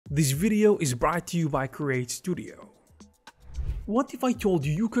This video is brought to you by Create Studio. What if I told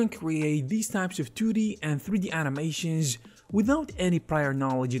you you can create these types of 2D and 3D animations without any prior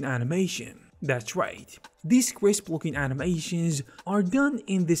knowledge in animation? That's right, these crisp looking animations are done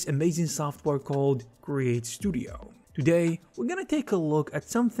in this amazing software called Create Studio. Today, we're gonna take a look at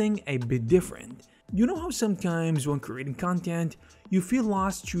something a bit different. You know how sometimes when creating content, you feel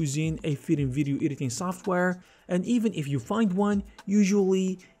lost choosing a fitting video editing software, and even if you find one,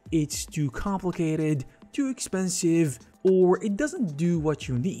 usually it's too complicated, too expensive, or it doesn't do what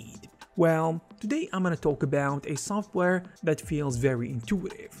you need. Well, today I'm gonna talk about a software that feels very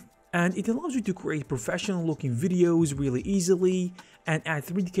intuitive. And it allows you to create professional looking videos really easily and add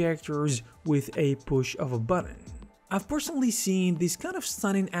 3D characters with a push of a button. I've personally seen this kind of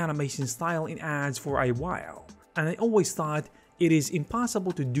stunning animation style in ads for a while, and I always thought it is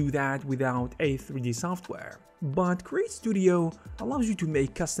impossible to do that without a 3D software. But Create Studio allows you to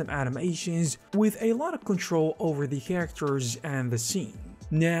make custom animations with a lot of control over the characters and the scene.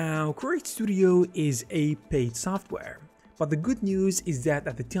 Now, Create Studio is a paid software, but the good news is that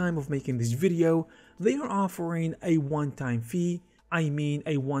at the time of making this video, they are offering a one-time fee,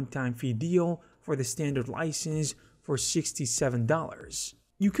 a one-time fee deal for the standard license for $67.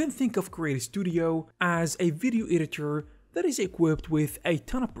 You can think of Create Studio as a video editor that is equipped with a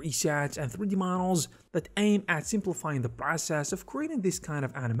ton of presets and 3D models that aim at simplifying the process of creating this kind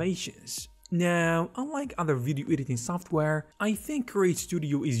of animations. Now, unlike other video editing software, I think Create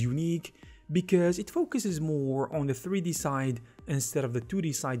Studio is unique because it focuses more on the 3D side instead of the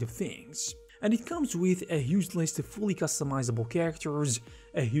 2D side of things. And it comes with a huge list of fully customizable characters,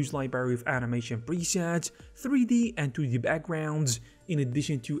 a huge library of animation presets, 3D and 2D backgrounds, in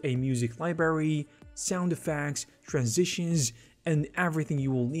addition to a music library, sound effects, transitions, and everything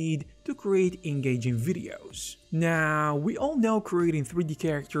you will need to create engaging videos. Now, we all know creating 3D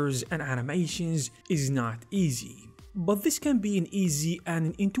characters and animations is not easy, but this can be an easy and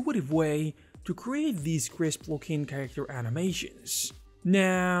an intuitive way to create these crisp looking character animations.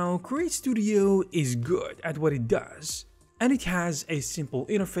 Now, Create Studio is good at what it does, and it has a simple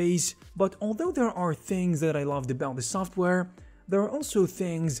interface, but although there are things that I loved about the software, there are also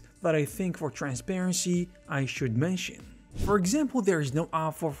things that I think for transparency I should mention. For example, there is no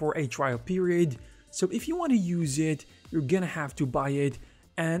offer for a trial period, so if you want to use it, you're gonna have to buy it,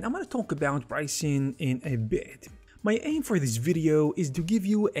 and I'm gonna talk about pricing in a bit. My aim for this video is to give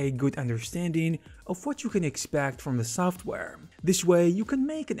you a good understanding of what you can expect from the software. This way, you can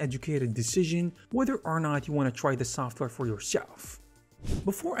make an educated decision whether or not you want to try the software for yourself.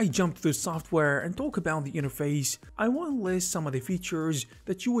 Before I jump to the software and talk about the interface, I want to list some of the features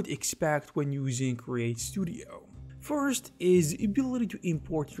that you would expect when using Create Studio. First is the ability to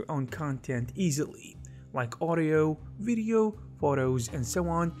import your own content easily, like audio, video, photos, and so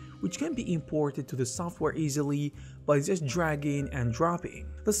on, which can be imported to the software easily by just dragging and dropping.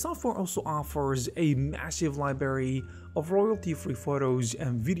 The software also offers a massive library of royalty-free photos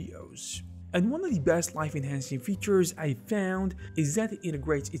and videos. And one of the best life-enhancing features I found is that it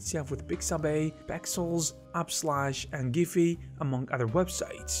integrates itself with Pixabay, Pexels, Upslash, and Giphy, among other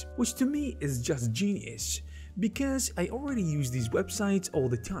websites, which to me is just genius, because I already use these websites all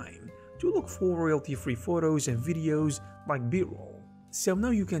the time to look for royalty-free photos and videos like B-roll. So now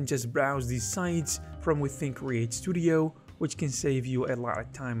you can just browse these sites from within Create Studio, which can save you a lot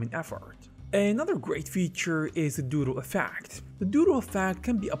of time and effort. Another great feature is the doodle effect. The doodle effect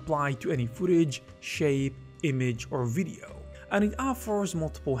can be applied to any footage, shape, image, or video, and it offers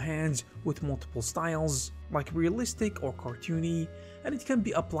multiple hands with multiple styles, like realistic or cartoony, and it can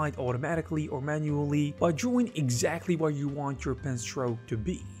be applied automatically or manually by drawing exactly where you want your pen stroke to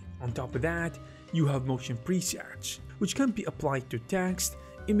be. On top of that, you have motion presets, which can be applied to text,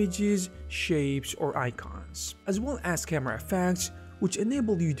 images, shapes, or icons, as well as camera effects, which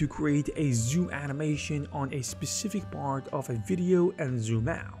enable you to create a zoom animation on a specific part of a video and zoom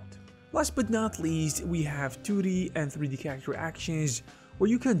out. Last but not least, we have 2D and 3D character actions, where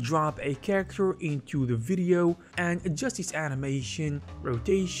you can drop a character into the video and adjust its animation,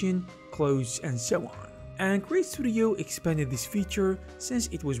 rotation, close, and so on. And Create Studio expanded this feature since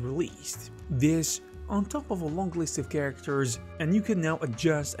it was released. This on top of a long list of characters, and you can now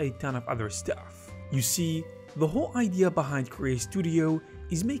adjust a ton of other stuff. You see, the whole idea behind Create Studio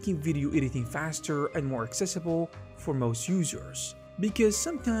is making video editing faster and more accessible for most users, because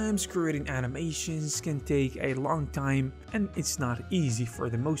sometimes creating animations can take a long time and it's not easy for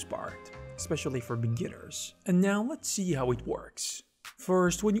the most part, especially for beginners. And now let's see how it works.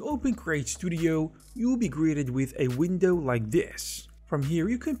 First, when you open Create Studio, you will be greeted with a window like this. From here,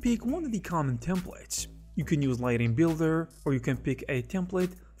 you can pick one of the common templates. You can use Lighting Builder, or you can pick a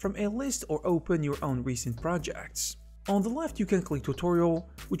template from a list or open your own recent projects. On the left, you can click Tutorial,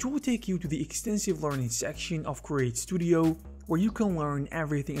 which will take you to the extensive learning section of Create Studio, where you can learn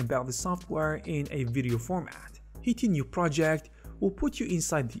everything about the software in a video format. Hitting New Project will put you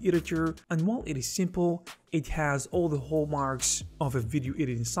inside the editor, and while it is simple, it has all the hallmarks of a video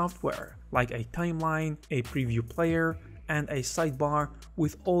editing software, like a timeline, a preview player, and a sidebar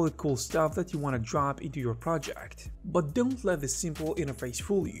with all the cool stuff that you want to drop into your project. But don't let the simple interface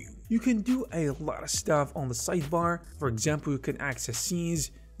fool you. You can do a lot of stuff on the sidebar. For example, you can access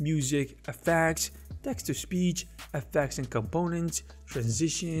scenes, music, effects, text-to-speech, effects and components,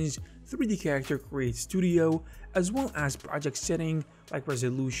 transitions, 3D character Create Studio, as well as project setting like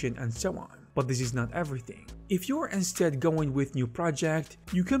resolution and so on. But this is not everything. If you're instead going with New Project,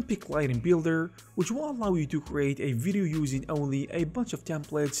 you can pick Lighting Builder, which will allow you to create a video using only a bunch of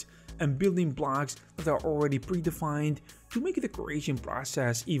templates and building blocks that are already predefined to make the creation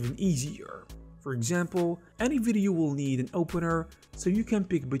process even easier. For example, any video will need an opener, so you can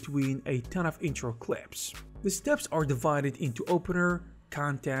pick between a ton of intro clips. The steps are divided into opener,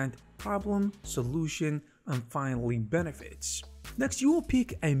 content, problem, solution, and finally benefits. Next, you will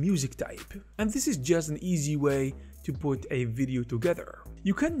pick a music type, and this is just an easy way to put a video together.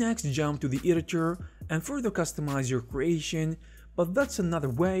 You can next jump to the editor and further customize your creation, but that's another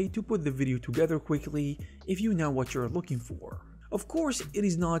way to put the video together quickly if you know what you're looking for. Of course, it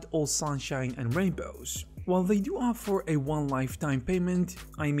is not all sunshine and rainbows. While they do offer a one lifetime payment,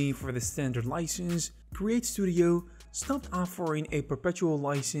 I mean for the standard license, Create Studio stopped offering a perpetual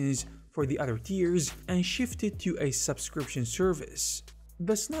license for the other tiers and shifted to a subscription service.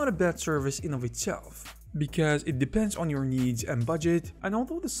 That's not a bad service in of itself, because it depends on your needs and budget, and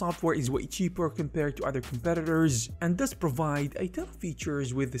although the software is way cheaper compared to other competitors and does provide a ton of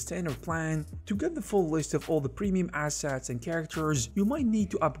features with the standard plan, to get the full list of all the premium assets and characters, you might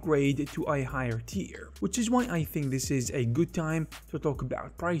need to upgrade to a higher tier, which is why I think this is a good time to talk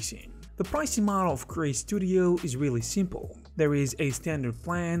about pricing. The pricing model of Create Studio is really simple. There is a standard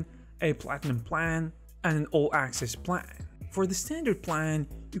plan, a platinum plan, and an all-access plan. For the standard plan,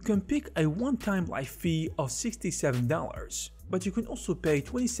 you can pick a one-time live fee of $67, but you can also pay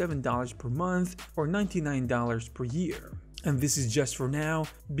 $27 per month or $99 per year. And this is just for now,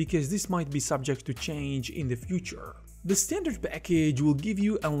 because this might be subject to change in the future. The standard package will give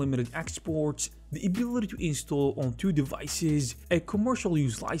you unlimited exports, the ability to install on 2 devices, a commercial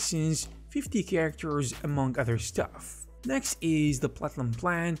use license, 50 characters, among other stuff. Next is the Platinum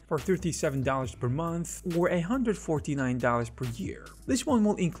plan for $37 per month or $149 per year. This one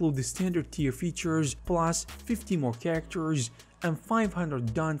will include the standard tier features plus 50 more characters and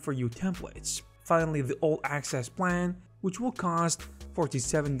 500 done-for-you templates. Finally, the All Access plan, which will cost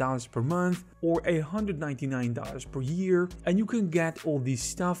 $47 per month or $199 per year, and you can get all this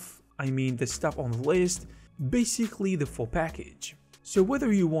stuff, I mean the stuff on the list, basically the full package. So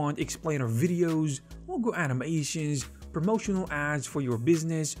whether you want explainer videos, logo animations, promotional ads for your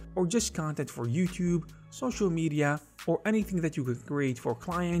business, or just content for YouTube, social media, or anything that you can create for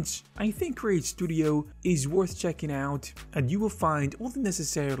clients, I think Create Studio is worth checking out, and you will find all the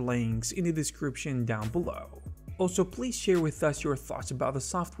necessary links in the description down below. Also, please share with us your thoughts about the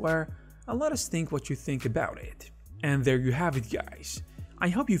software and let us think what you think about it. And there you have it, guys. I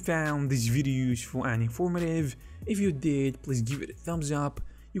hope you found this video useful and informative. If you did, please give it a thumbs up.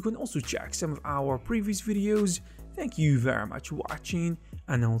 You can also check some of our previous videos. Thank you very much for watching,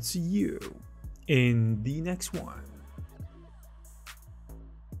 and I'll see you in the next one.